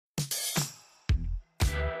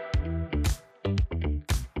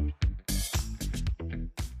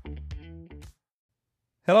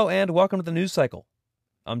Hello and welcome to the news cycle.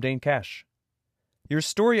 I'm Dane Cash. Your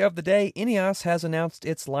story of the day: Ineos has announced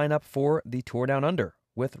its lineup for the Tour Down Under,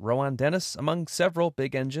 with Rohan Dennis among several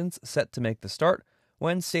big engines set to make the start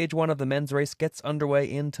when Stage 1 of the men's race gets underway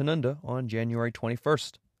in Tanunda on January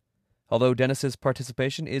 21st. Although Dennis's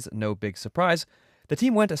participation is no big surprise, the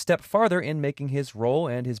team went a step farther in making his role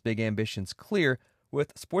and his big ambitions clear,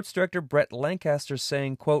 with sports director Brett Lancaster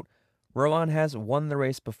saying, quote, "Rohan has won the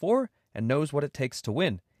race before and knows what it takes to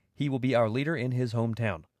win. He will be our leader in his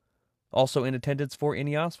hometown." Also in attendance for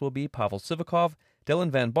Ineos will be Pavel Sivakov, Dylan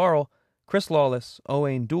van Baarle, Chris Lawless,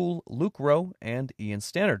 Owain Doull, Luke Rowe, and Ian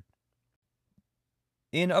Stannard.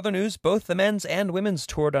 In other news, both the men's and women's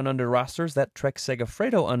Tour Down Under rosters that Trek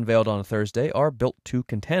Segafredo unveiled on Thursday are built to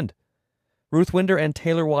contend. Ruth Winder and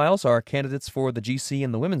Taylor Wiles are candidates for the GC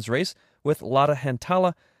in the women's race, with Lotte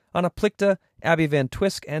Hantala, Anna Plichta, Abby Van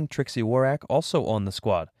Twisk, and Trixie Worrack also on the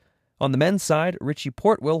squad. On the men's side, Richie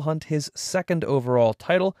Porte will hunt his second overall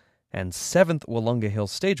title and seventh Wollonga Hill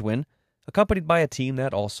stage win, accompanied by a team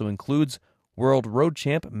that also includes world road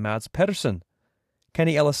champ Mads Pedersen.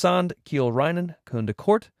 Kenny Elissand, Kiel Reinen, Koen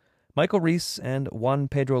Kort, Michael Rees, and Juan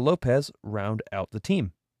Pedro Lopez round out the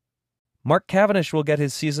team. Mark Cavendish will get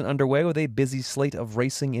his season underway with a busy slate of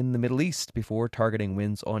racing in the Middle East before targeting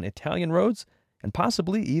wins on Italian roads and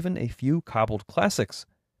possibly even a few cobbled classics.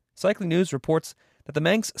 Cycling News reports that the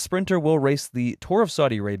Manx sprinter will race the Tour of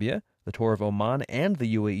Saudi Arabia, the Tour of Oman, and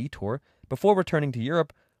the UAE Tour before returning to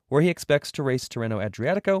Europe, where he expects to race Tirreno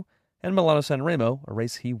Adriatico and Milano San Remo, a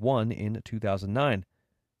race he won in 2009.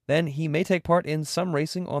 Then he may take part in some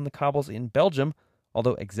racing on the cobbles in Belgium,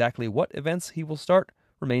 although exactly what events he will start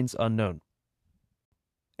remains unknown.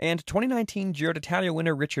 And 2019 Giro d'Italia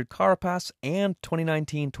winner Richard Carapaz and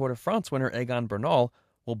 2019 Tour de France winner Egan Bernal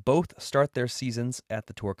will both start their seasons at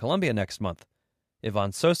the Tour Colombia next month.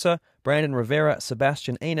 Ivan Sosa, Brandon Rivera,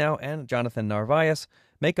 Sebastian Ainau, and Jonathan Narvaez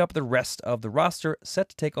make up the rest of the roster set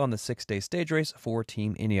to take on the 6-day stage race for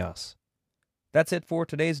Team Ineos. That's it for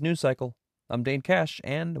today's news cycle. I'm Dane Cash,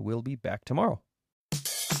 and we'll be back tomorrow.